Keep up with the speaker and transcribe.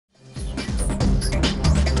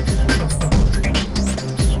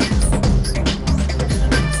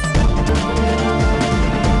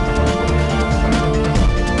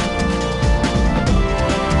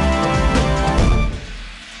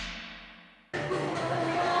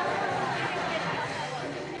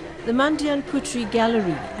The Mandian Putri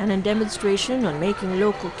Gallery and a demonstration on making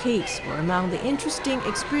local cakes were among the interesting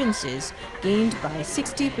experiences gained by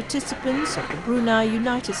 60 participants of the Brunei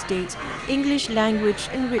United States English Language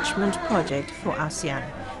Enrichment Project for ASEAN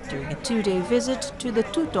during a 2-day visit to the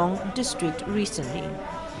Tutong district recently.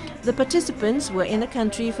 The participants were in the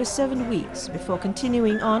country for 7 weeks before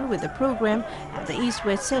continuing on with the program at the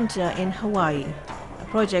East-West Center in Hawaii.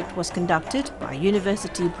 The project was conducted by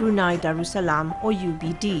University Brunei Darussalam or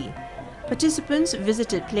UBD. Participants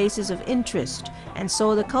visited places of interest and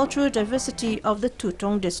saw the cultural diversity of the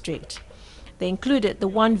Tutong district. They included the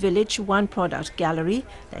One Village, One Product gallery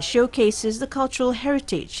that showcases the cultural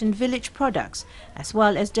heritage and village products, as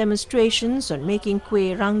well as demonstrations on making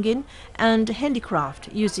kueh rangin and handicraft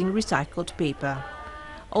using recycled paper.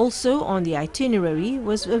 Also on the itinerary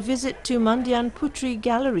was a visit to Mandian Putri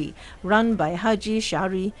Gallery run by Haji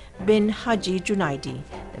Shari bin Haji Junaidi,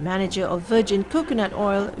 the manager of Virgin Coconut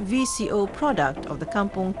Oil VCO product of the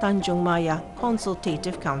Kampung Tanjung Maya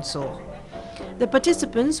Consultative Council. The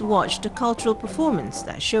participants watched a cultural performance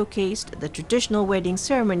that showcased the traditional wedding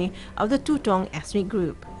ceremony of the Tutong ethnic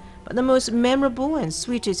group. But the most memorable and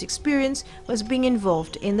sweetest experience was being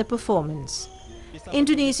involved in the performance.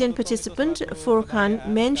 Indonesian participant Furkan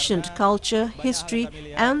mentioned culture, history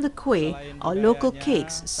and the kueh or local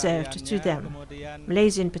cakes served to them.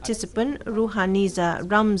 Malaysian participant Ruhaniza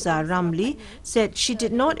Ramza Ramli said she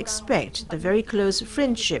did not expect the very close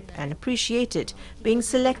friendship and appreciated being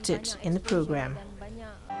selected in the program.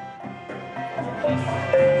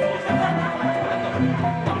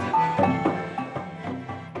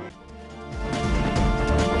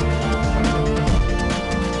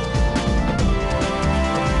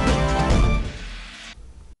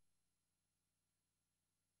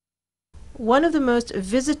 One of the most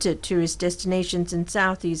visited tourist destinations in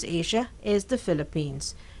Southeast Asia is the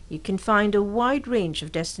Philippines. You can find a wide range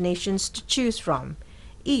of destinations to choose from.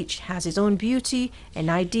 Each has its own beauty and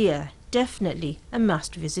idea, definitely a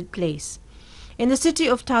must-visit place. In the city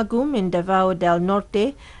of Tagum in Davao del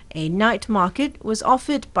Norte, a night market was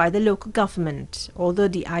offered by the local government. Although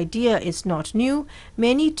the idea is not new,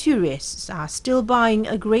 many tourists are still buying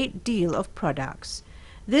a great deal of products.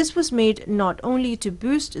 This was made not only to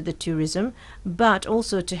boost the tourism, but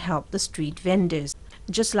also to help the street vendors.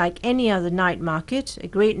 Just like any other night market, a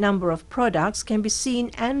great number of products can be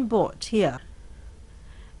seen and bought here.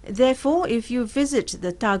 Therefore, if you visit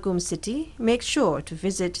the Tagum city, make sure to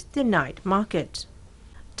visit the night market.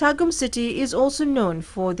 Tagum city is also known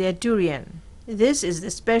for their durian. This is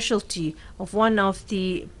the specialty of one of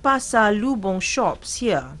the pasalubong shops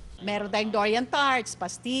here. Meron tayong durian tarts,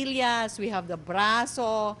 pastillas, we have the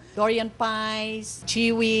braso, durian pies,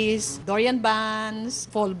 chiwis, durian buns,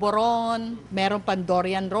 polvoron, meron pang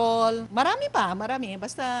durian roll. Marami pa, marami.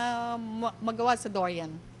 Basta magawa sa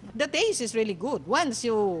durian. The taste is really good. Once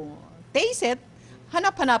you taste it,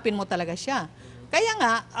 hanap-hanapin mo talaga siya. Kaya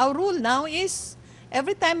nga, our rule now is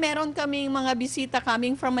every time meron kaming mga bisita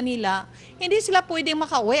coming from Manila, hindi sila pwedeng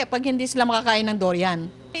makauwi pag hindi sila makakain ng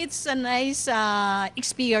durian. It's a nice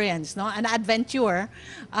experience, no? An adventure.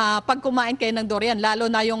 Pag kumain kayo ng durian, lalo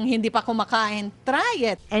na yung hindi pa kumakain, try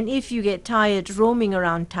it. And if you get tired roaming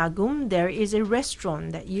around Tagum, there is a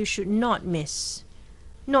restaurant that you should not miss.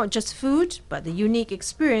 Not just food, but the unique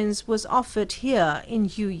experience was offered here in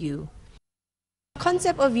UU.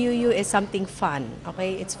 Concept of UU is something fun,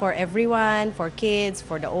 okay? It's for everyone, for kids,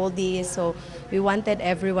 for the oldies. So we wanted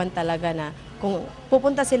everyone talaga na kung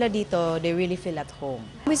pupunta sila dito, they really feel at home.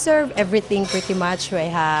 We serve everything pretty much. We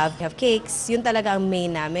have cakes, yun talaga ang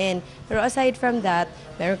main namin. Pero aside from that,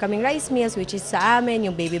 meron kaming rice meals, which is sa amin,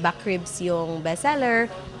 yung baby back ribs yung bestseller.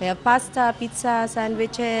 We have pasta, pizza,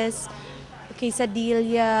 sandwiches,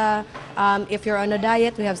 quesadilla. If you're on a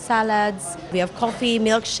diet, we have salads. We have coffee,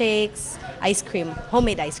 milkshakes, ice cream,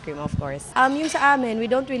 homemade ice cream, of course. Yung sa amin, we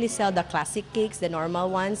don't really sell the classic cakes, the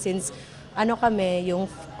normal ones, since yung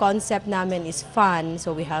concept namin is fun.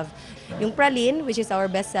 So we have yung praline, which is our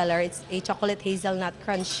bestseller. It's a chocolate hazelnut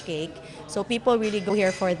crunch cake. So people really go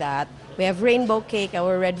here for that. We have rainbow cake.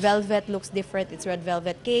 Our red velvet looks different. It's red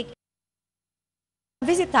velvet cake.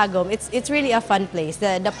 Visit Tagum. It's really a fun place.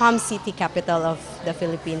 The Palm City capital of the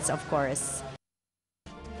Philippines, of course.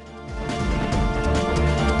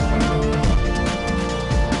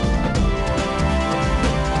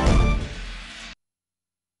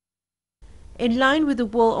 In line with the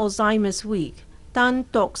World Alzheimer's Week, Tan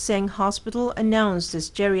Tock Seng Hospital announced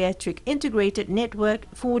its geriatric integrated network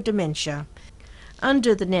for dementia.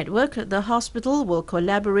 Under the network, the hospital will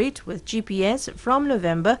collaborate with GPS from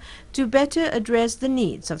November to better address the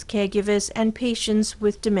needs of caregivers and patients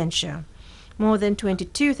with dementia. More than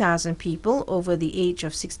 22,000 people over the age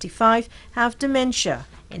of 65 have dementia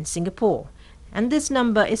in Singapore, and this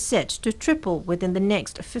number is set to triple within the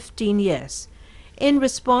next 15 years. In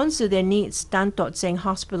response to their needs, Tan Tock Seng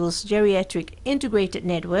Hospital's geriatric integrated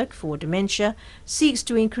network for dementia seeks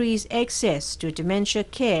to increase access to dementia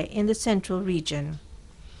care in the central region.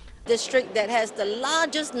 District that has the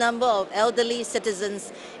largest number of elderly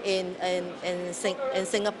citizens in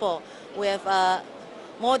Singapore. We have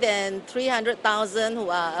more than 300,000 who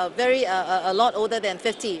are a lot older than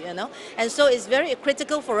 50, And so it's very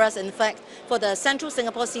critical for us, in fact, for the Central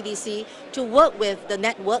Singapore CDC to work with the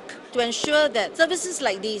network to ensure that services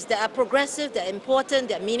like these that are progressive, that are important,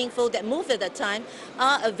 that are meaningful, that move at a time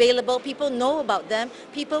are available. People know about them.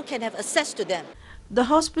 People can have access to them. The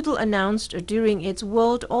hospital announced during its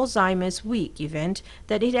World Alzheimer's Week event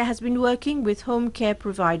that it has been working with home care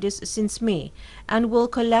providers since May and will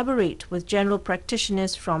collaborate with general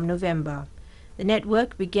practitioners from November. The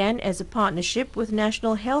network began as a partnership with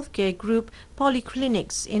national healthcare group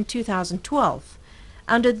Polyclinics in 2012.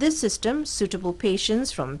 Under this system, suitable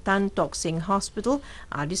patients from Tan Tock Seng Hospital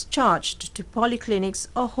are discharged to polyclinics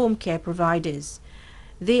or home care providers.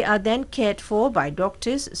 They are then cared for by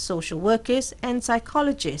doctors, social workers and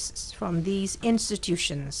psychologists from these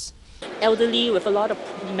institutions. Elderly with a lot of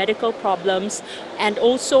medical problems, and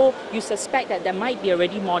also you suspect that there might be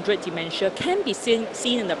already moderate dementia, can be seen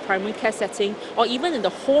in the primary care setting or even in the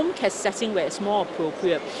home care setting where it's more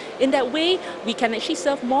appropriate. In that way, we can actually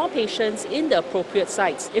serve more patients in the appropriate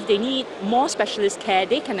sites. If they need more specialist care,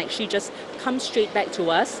 they can actually just come straight back to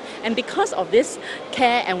us. And because of this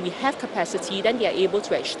care and we have capacity, then they are able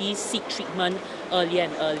to actually seek treatment earlier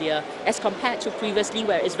and earlier as compared to previously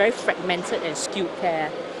where it's very fragmented and skewed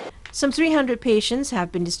care. Some 300 patients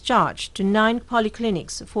have been discharged to 9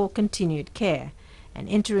 polyclinics for continued care. And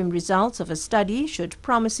interim results of a study showed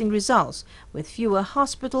promising results with fewer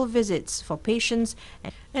hospital visits for patients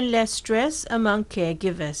and less stress among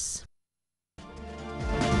caregivers.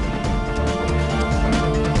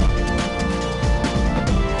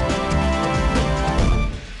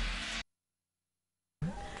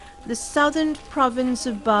 The southern province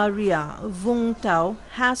of Bahria, Vung Tau,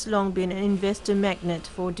 has long been an investor magnet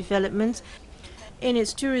for developments in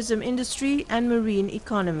its tourism industry and marine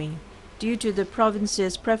economy. Due to the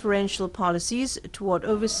province's preferential policies toward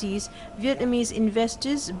overseas Vietnamese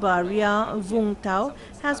investors, Bahria, Vung Tau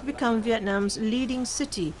has become Vietnam's leading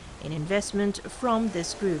city in investment from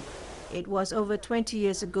this group. It was over 20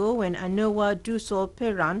 years ago when Anoa Dusol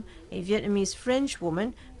Peran, a Vietnamese French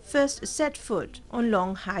woman, first set foot on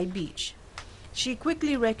Long Hai Beach. She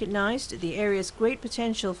quickly recognized the area's great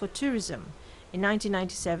potential for tourism. In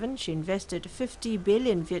 1997, she invested 50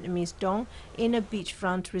 billion Vietnamese dong in a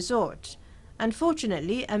beachfront resort.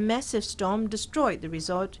 Unfortunately, a massive storm destroyed the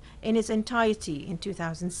resort in its entirety in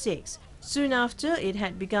 2006. Soon after, it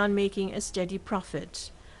had begun making a steady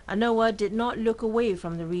profit. Anoa did not look away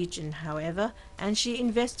from the region, however, and she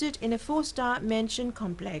invested in a 4-star mansion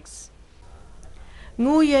complex.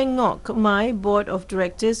 Nguyen Ngoc Mai, Board of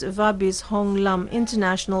Directors, Vabis Hong Lam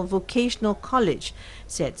International Vocational College,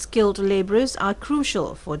 said skilled laborers are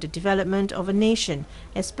crucial for the development of a nation,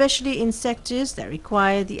 especially in sectors that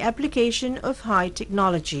require the application of high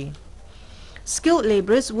technology. Skilled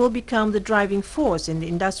laborers will become the driving force in the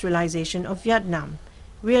industrialization of Vietnam.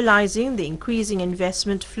 Realizing the increasing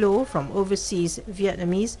investment flow from overseas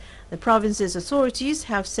Vietnamese, the province's authorities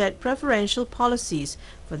have set preferential policies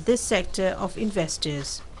for this sector of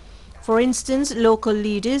investors. For instance, local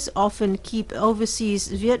leaders often keep overseas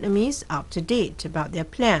Vietnamese up to date about their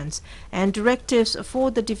plans and directives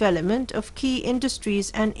for the development of key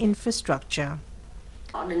industries and infrastructure.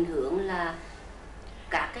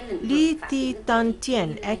 Lee Thi Tan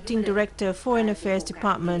Tien, Acting Director, Foreign Affairs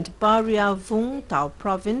Department, Bahria Vung Tau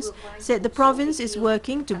Province, said the province is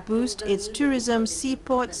working to boost its tourism,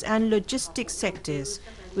 seaports and logistics sectors.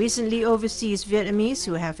 Recently, overseas Vietnamese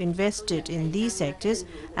who have invested in these sectors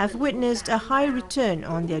have witnessed a high return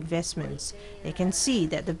on their investments. They can see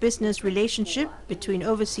that the business relationship between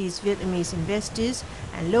overseas Vietnamese investors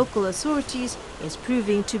and local authorities is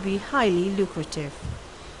proving to be highly lucrative.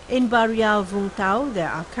 In Bahria Vung Tau, there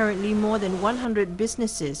are currently more than 100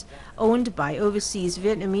 businesses owned by overseas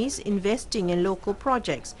Vietnamese investing in local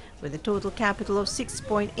projects with a total capital of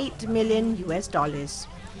 $6.8 million.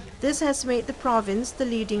 This has made the province the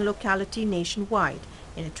leading locality nationwide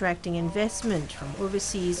in attracting investment from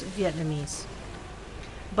overseas Vietnamese.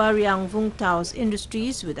 Bahria Vung Tau's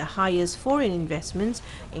industries with the highest foreign investments,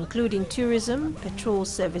 including tourism, petrol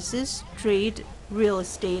services, trade, real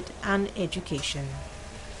estate and education.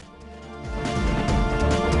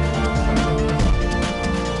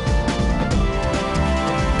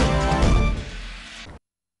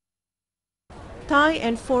 Thai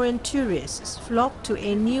and foreign tourists flock to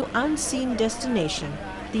a new unseen destination,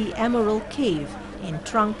 the Emerald Cave in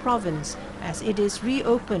Trang Province, as it is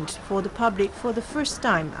reopened for the public for the first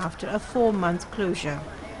time after a 4-month closure.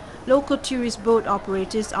 Local tourist boat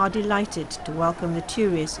operators are delighted to welcome the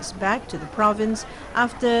tourists back to the province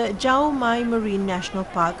after Jao Mai Marine National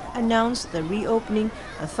Park announced the reopening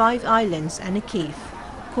of 5 islands and a cave: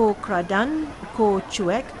 Ko Kradan, Ko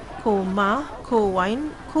Chuek, Ko Ma, Ko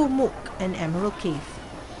Wain, Ko Muk and Emerald Cave.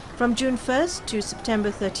 From June 1st to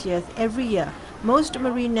September 30th every year, most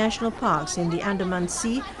marine national parks in the Andaman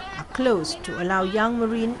Sea are closed to allow young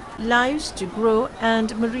marine lives to grow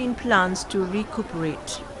and marine plants to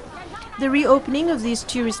recuperate. The reopening of these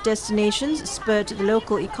tourist destinations spurred the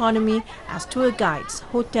local economy as tour guides,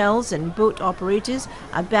 hotels and boat operators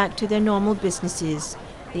are back to their normal businesses.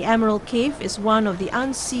 The Emerald Cave is one of the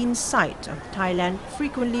unseen sights of Thailand,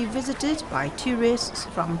 frequently visited by tourists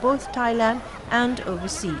from both Thailand and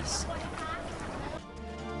overseas.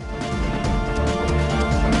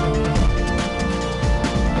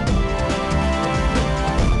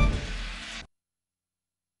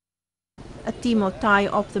 A team of Thai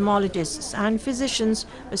ophthalmologists and physicians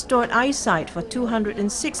restored eyesight for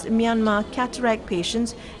 206 Myanmar cataract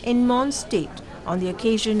patients in Mon State on the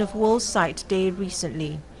occasion of World Sight Day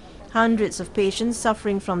recently. Hundreds of patients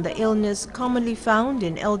suffering from the illness commonly found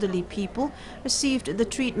in elderly people received the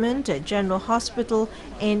treatment at General Hospital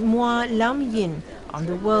in Mua Lam Yin on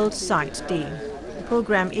the World Sight Day. The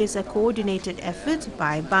program is a coordinated effort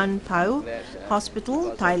by Ban Pao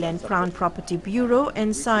Hospital, Thailand Crown Property Bureau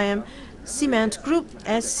and Siam Cement Group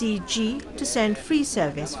SCG to send free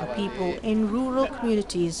service for people in rural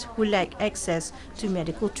communities who lack access to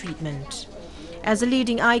medical treatment. As a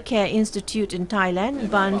leading eye care institute in Thailand,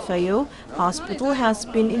 Ban Phayao Hospital has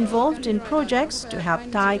been involved in projects to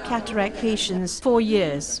help Thai cataract patients for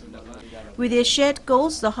years. With their shared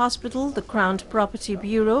goals, the hospital, the Crown Property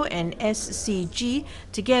Bureau and SCG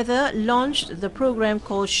together launched the program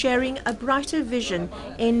called Sharing a Brighter Vision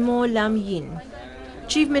in Mo Lam Yin.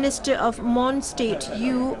 Chief Minister of Mon State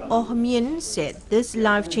Yu Oh Mien said this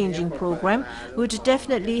life-changing program would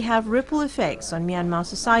definitely have ripple effects on Myanmar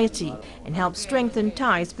society and help strengthen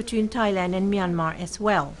ties between Thailand and Myanmar as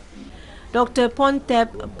well. Dr.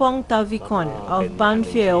 Pontep Pongtavikon of Ban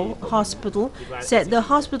Pheo Hospital said the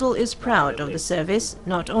hospital is proud of the service.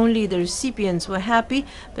 Not only the recipients were happy,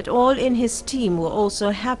 but all in his team were also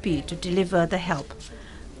happy to deliver the help.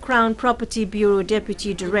 Crown Property Bureau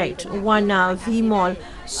Deputy Director Wana Vimol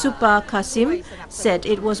Supa Kasim said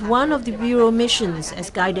it was one of the Bureau missions as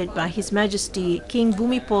guided by His Majesty King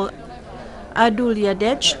Bhumipol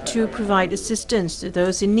Adulyadej to provide assistance to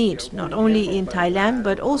those in need, not only in Thailand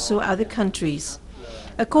but also other countries.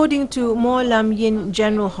 According to Mo Lam Yin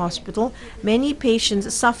General Hospital, many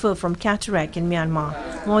patients suffer from cataract in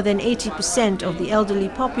Myanmar. More than 80% of the elderly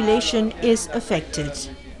population is affected.